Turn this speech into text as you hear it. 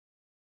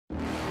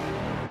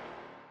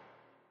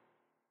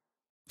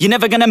You're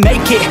never gonna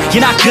make it,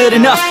 you're not good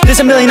enough. There's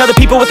a million other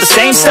people with the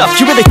same stuff.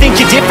 You really think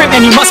you're different?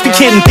 Man, you must be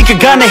kidding. Think you're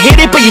gonna hit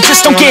it, but you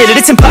just don't get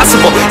it. It's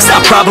impossible, it's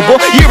not probable,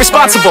 you're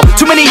irresponsible.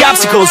 Too many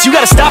obstacles, you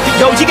gotta stop it,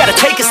 yo. You gotta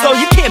take it slow,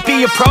 you can't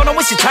be a pro. Don't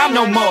waste your time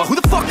no more. Who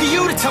the fuck are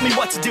you to tell me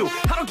what to do?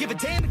 I don't give a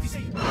damn if you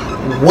say.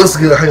 What's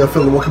good, how y'all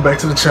feeling? Welcome back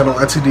to the channel,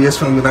 ITDS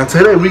family. Now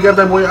today we got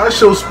that boy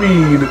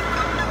IShowSpeed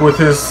with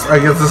his, I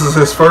guess this is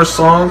his first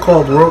song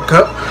called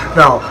WorldCup.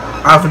 Now,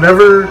 I've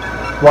never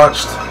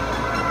watched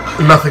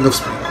nothing of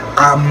Speed.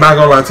 I'm not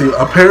gonna lie to you.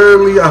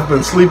 Apparently, I've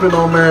been sleeping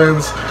on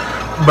mans,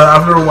 but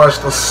I've never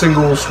watched a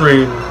single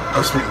stream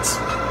of Speed's.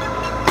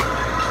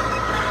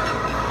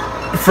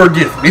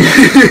 Forgive me.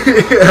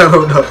 I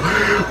don't know.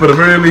 But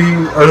apparently,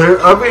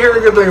 I've been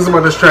hearing good things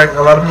about this track. A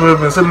lot of people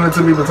have been sending it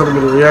to me, been telling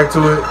me to react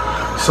to it.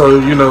 So,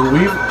 we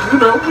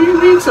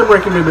need some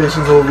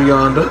recommendations over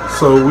yonder.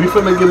 So, we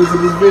finna get into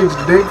this video.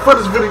 Before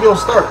this video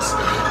starts,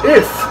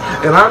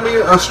 and I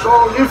mean a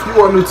strong if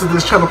you are new to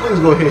this channel, please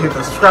go ahead and hit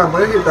that subscribe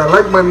button, hit that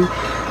like button.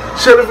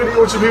 Share the video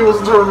with your people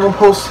and turn on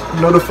post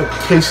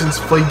notifications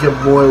for your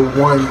boy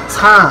one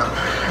time.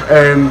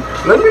 And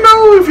let me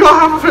know if y'all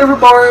have a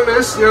favorite bar in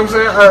this. You know what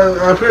I'm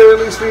saying?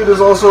 Apparently Speed is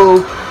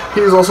also,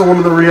 he's also one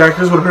of the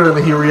reactors, but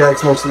apparently he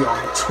reacts mostly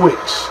on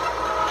Twitch,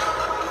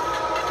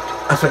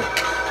 I think.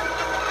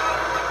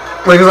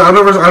 Like I said,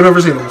 I've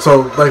never seen him,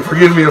 so like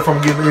forgive me if I'm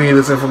getting any of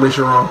this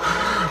information wrong.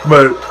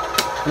 But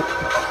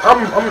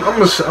I'm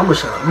gonna shut up. We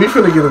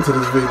finna get into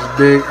this video,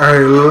 dig.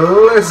 Alright,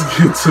 let's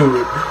get to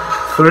it.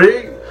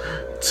 3,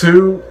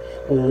 2,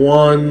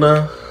 1.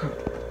 Let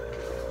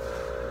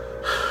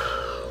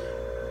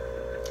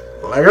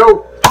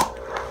go.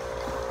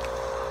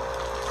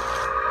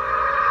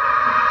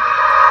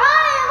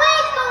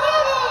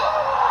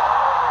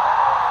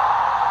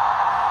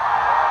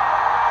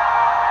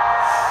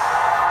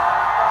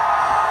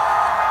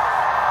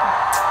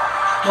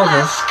 Okay.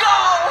 Let's go.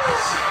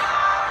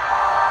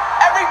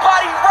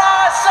 Everybody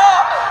rise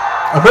up.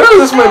 Apparently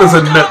this man is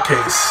a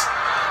nutcase.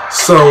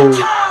 So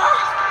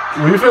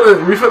we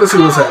finna see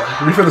what's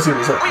happening. We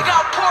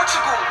got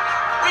Portugal,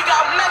 we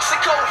got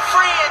Mexico,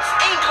 France,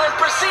 England,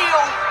 Brazil,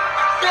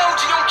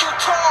 Belgium,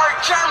 Qatar,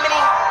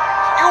 Germany,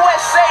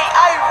 USA,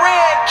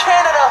 Iran,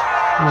 Canada,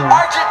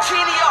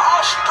 Argentina,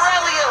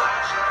 Australia,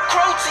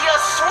 Croatia,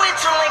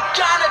 Switzerland,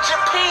 Ghana,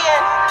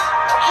 Japan,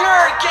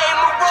 Uruguay,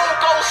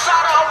 Morocco,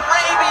 Saudi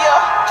Arabia,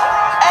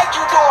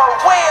 Ecuador,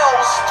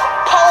 Wales,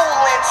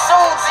 Poland,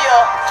 Tunisia,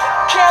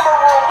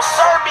 Cameroon,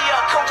 Serbia,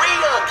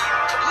 Korea,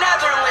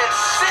 Netherlands,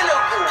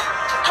 Senegal,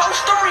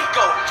 Costa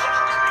Rica.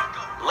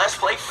 Let's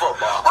play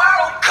football.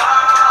 World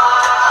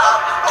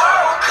Cup,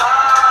 World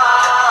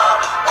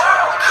Cup,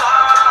 World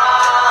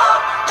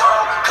Cup,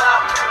 World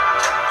Cup,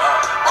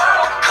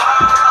 World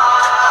Cup,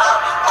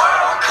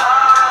 World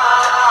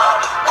Cup,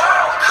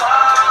 World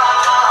Cup,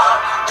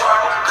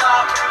 World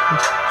Cup,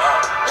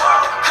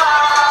 World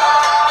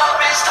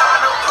Cup. It's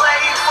time to play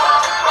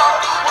football.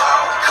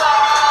 World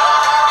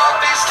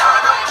Cup. It's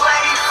time to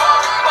play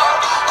football.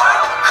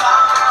 World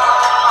Cup.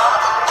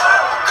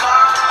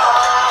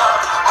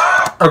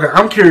 Okay,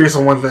 I'm curious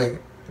on one thing,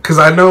 because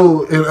I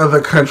know in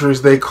other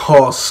countries they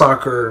call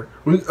soccer,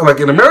 like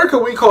in America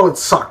we call it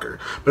soccer,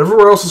 but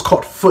everywhere else it's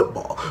called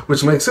football,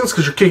 which makes sense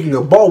because you're kicking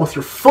a ball with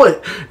your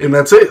foot, and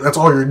that's it. That's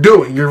all you're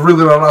doing. You're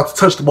really not allowed to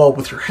touch the ball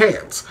with your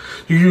hands.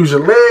 You can use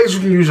your legs,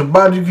 you can use your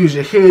body, you can use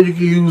your head, you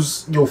can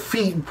use your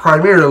feet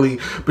primarily,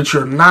 but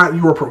you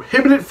are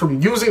prohibited from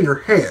using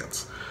your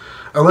hands,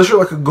 unless you're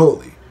like a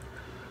goalie.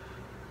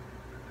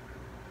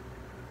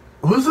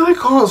 What do they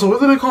call? So what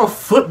do they call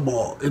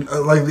football?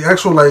 Like the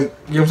actual, like,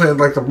 you know what I'm saying,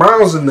 like the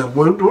Browns and them.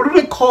 What do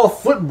they call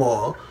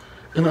football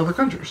in other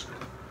countries?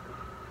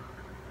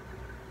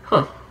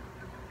 Huh?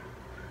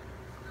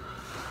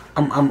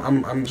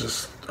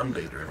 I'm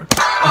daydreaming.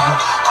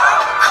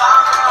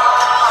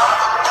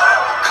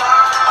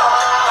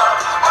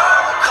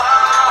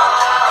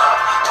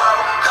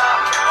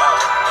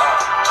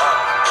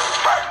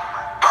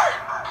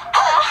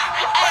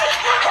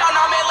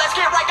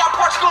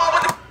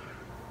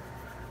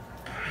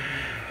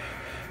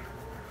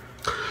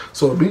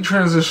 So a beat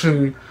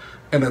transition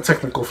and a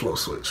technical flow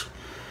switch.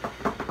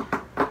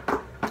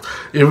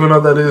 Even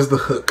though that is the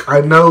hook. I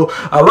know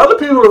a lot of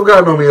people have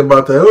gotten on me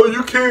about that. Oh,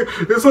 you can't,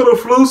 it's not a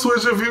flow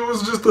switch if it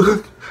was just the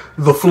hook.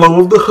 The flow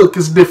of the hook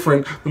is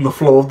different than the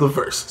flow of the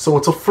verse. So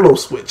it's a flow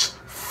switch.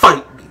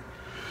 Fight me.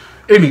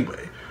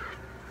 Anyway.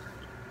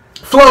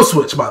 Flow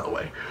switch, by the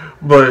way.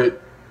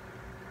 But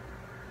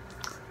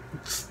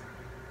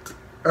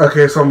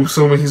okay, so I'm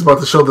assuming he's about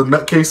to show the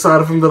nutcase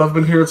side of him that I've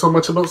been hearing so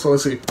much about. So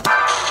let's see.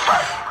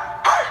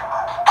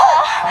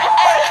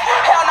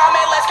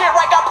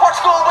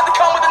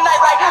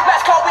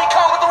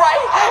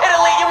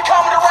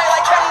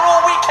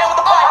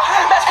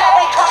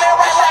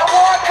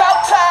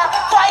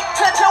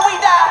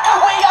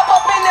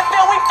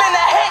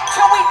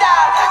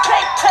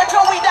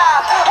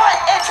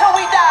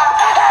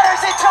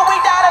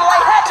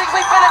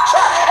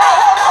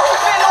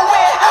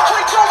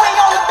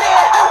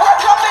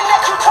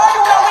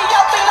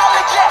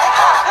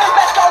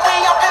 Let's go,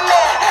 we up in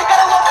there.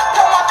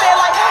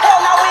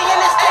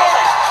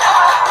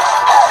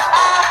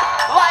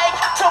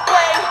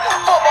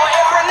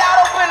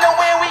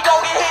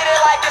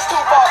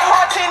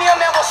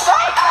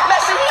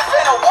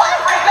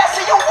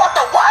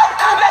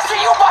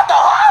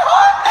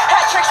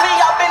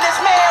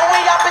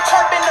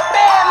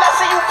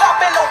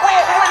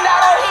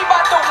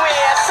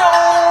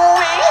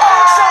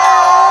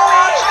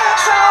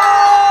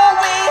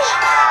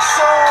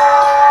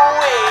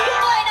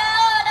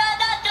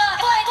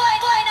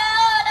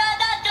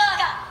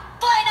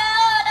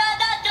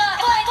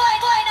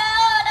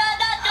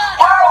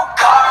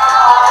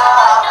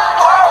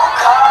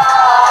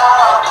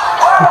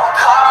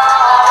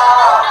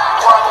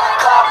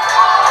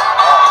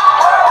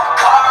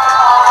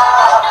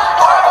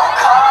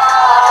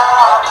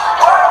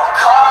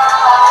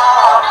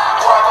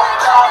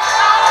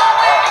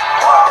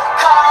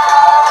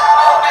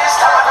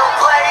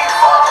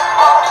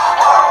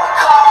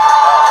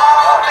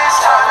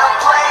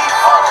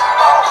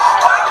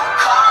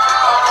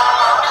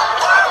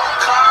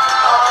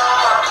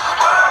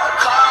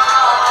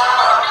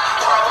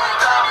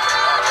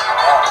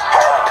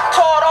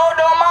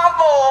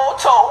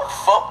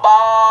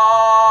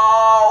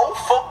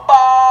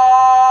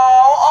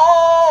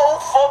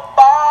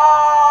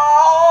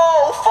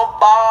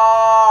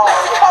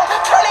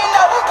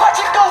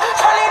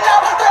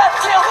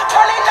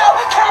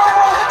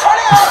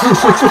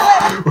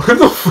 What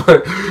the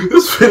fuck?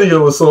 This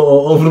video was so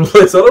all over the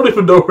place. I don't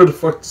even know where the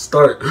fuck to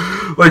start.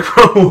 Like,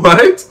 bro,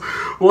 what?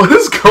 What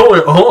is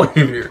going on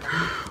here?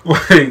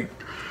 Like,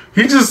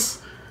 he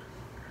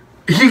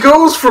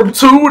goes from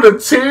 2 to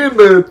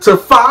 10 to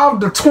 5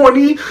 to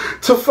 20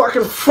 to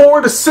fucking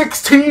 4 to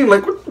 16.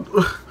 Like,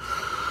 what?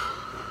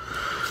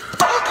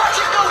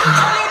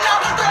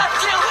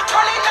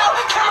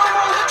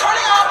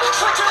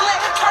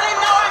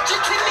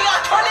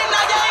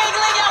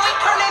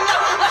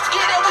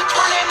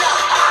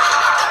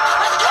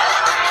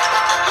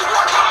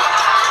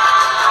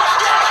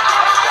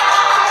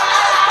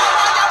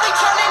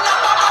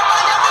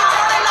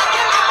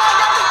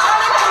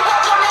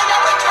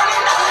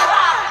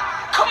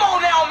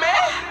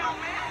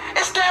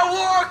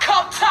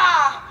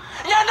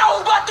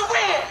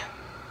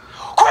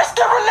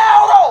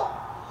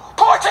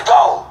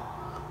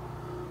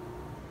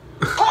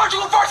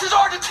 Portugal versus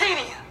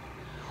Argentina.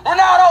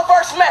 Ronaldo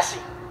versus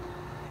Messi.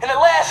 In the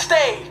last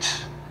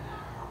stage,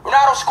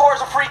 Ronaldo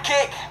scores a free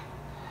kick,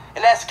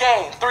 and that's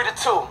game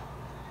 3-2.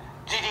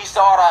 GG's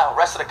to all the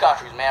rest of the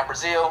countries, man.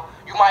 Brazil,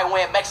 you might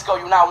win. Mexico,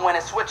 you not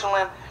winning.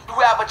 Switzerland, you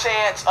have a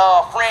chance.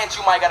 France,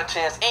 you might got a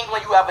chance.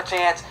 England, you have a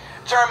chance.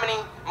 Germany,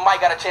 you might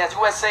got a chance.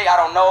 USA, I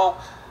don't know.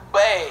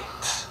 But hey,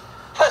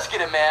 let's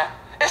get it, man.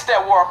 It's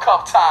that World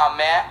Cup time,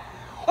 man.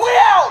 We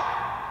out!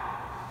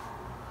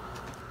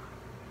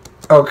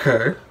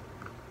 Okay.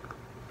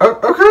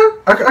 Okay.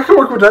 I can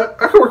work with that.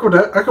 I can work with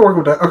that. I can work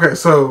with that. Okay,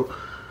 so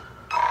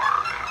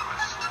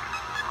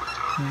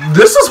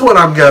this is what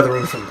I'm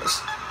gathering from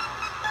this.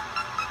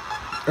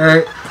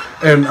 Alright?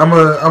 And I'm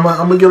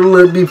gonna get a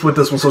little deep with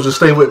this one, so just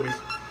stay with me.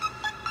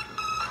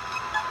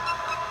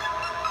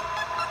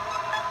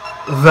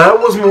 That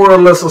was more or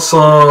less a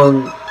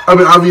song. I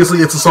mean, obviously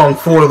it's a song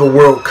for the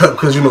World Cup,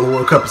 because you know the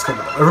World Cup is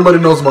coming up. Everybody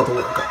knows about the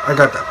World Cup. I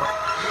got that part.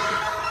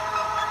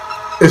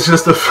 It's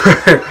just the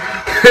fact.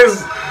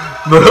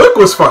 The hook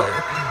was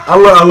fire. I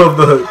love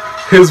the hook.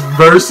 His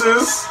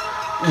verses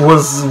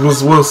was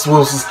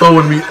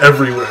throwing me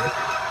everywhere.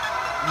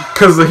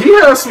 Cause he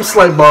had some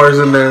slight bars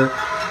in there,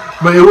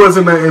 but it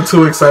wasn't nothing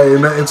too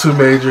exciting, nothing too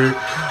major.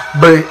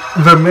 But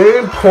the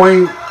main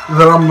point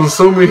that I'm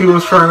assuming he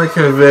was trying to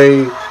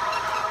convey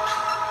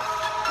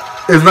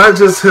is not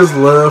just his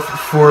love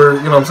for,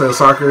 you know what I'm saying,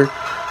 soccer,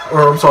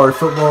 or I'm sorry,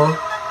 football.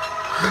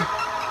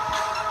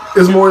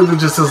 It's more than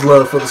just his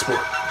love for the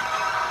sport.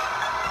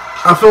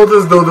 I felt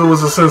as though there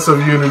was a sense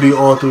of unity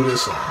all through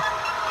this song.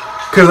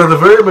 Because at the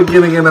very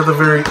beginning and at the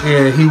very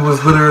end, he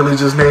was literally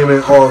just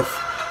naming off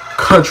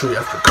country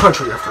after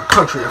country after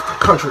country after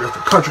country after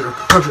country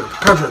after country after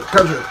country after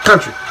country after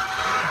country.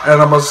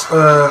 And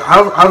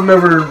I've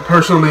never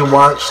personally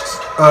watched,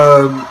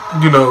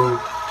 you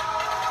know,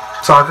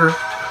 soccer.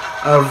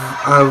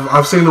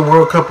 I've seen the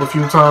World Cup a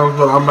few times,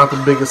 but I'm not the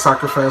biggest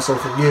soccer fan, so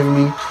forgive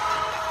me.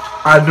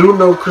 I do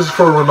know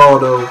Christopher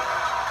Ronaldo.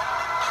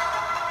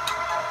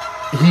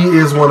 He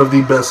is one of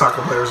the best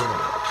soccer players in the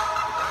world.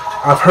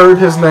 I've heard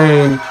his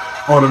name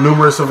on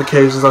numerous of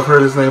occasions. I've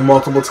heard his name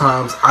multiple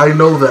times. I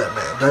know that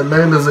man.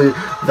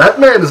 That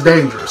man is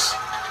dangerous.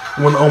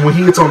 When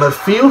he gets on that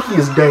field, he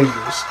is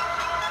dangerous.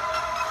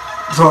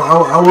 So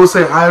I will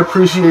say I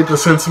appreciate the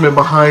sentiment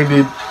behind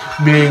it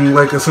being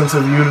like a sense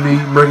of unity,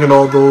 bringing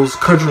all those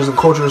countries and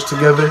cultures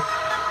together.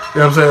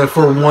 You know what I'm saying?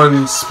 For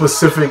one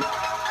specific,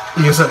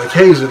 you can say,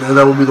 occasion, and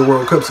that would be the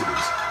World Cup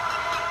series.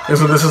 And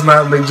so this is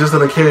not like just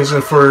an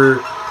occasion for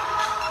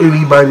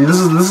anybody. This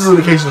is an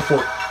occasion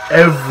for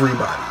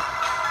everybody.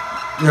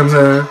 You know what I'm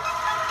saying?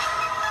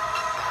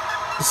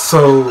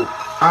 So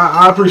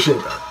I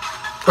appreciate that.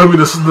 I mean,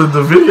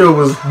 the video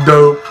was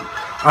dope.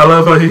 I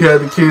love how he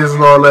had the kids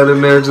and all that in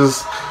there.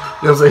 Just,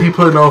 you know what I'm saying? He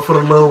putting on for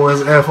the little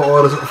ones and for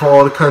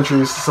all the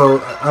countries.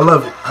 So I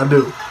love it. I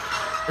do.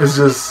 It's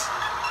just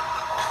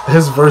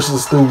his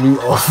verses threw me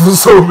off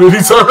so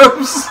many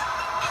times.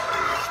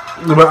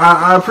 But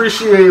I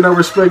appreciate and I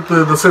respect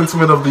the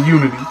sentiment of the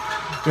unity.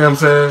 You know what I'm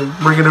saying?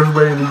 Bringing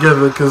everybody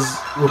together, because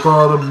with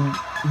all the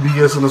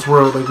BS in this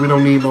world, like, we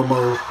don't need no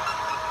more.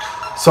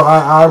 So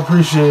I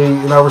appreciate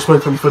and I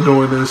respect him for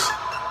doing this.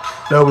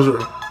 That was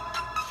real.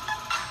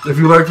 If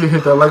you like it,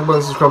 hit that like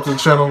button, subscribe to the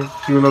channel,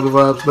 give you another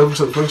vibes. Love each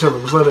other, play each other.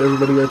 Much love to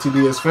everybody at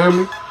ITDS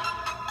family.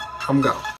 I'm gone.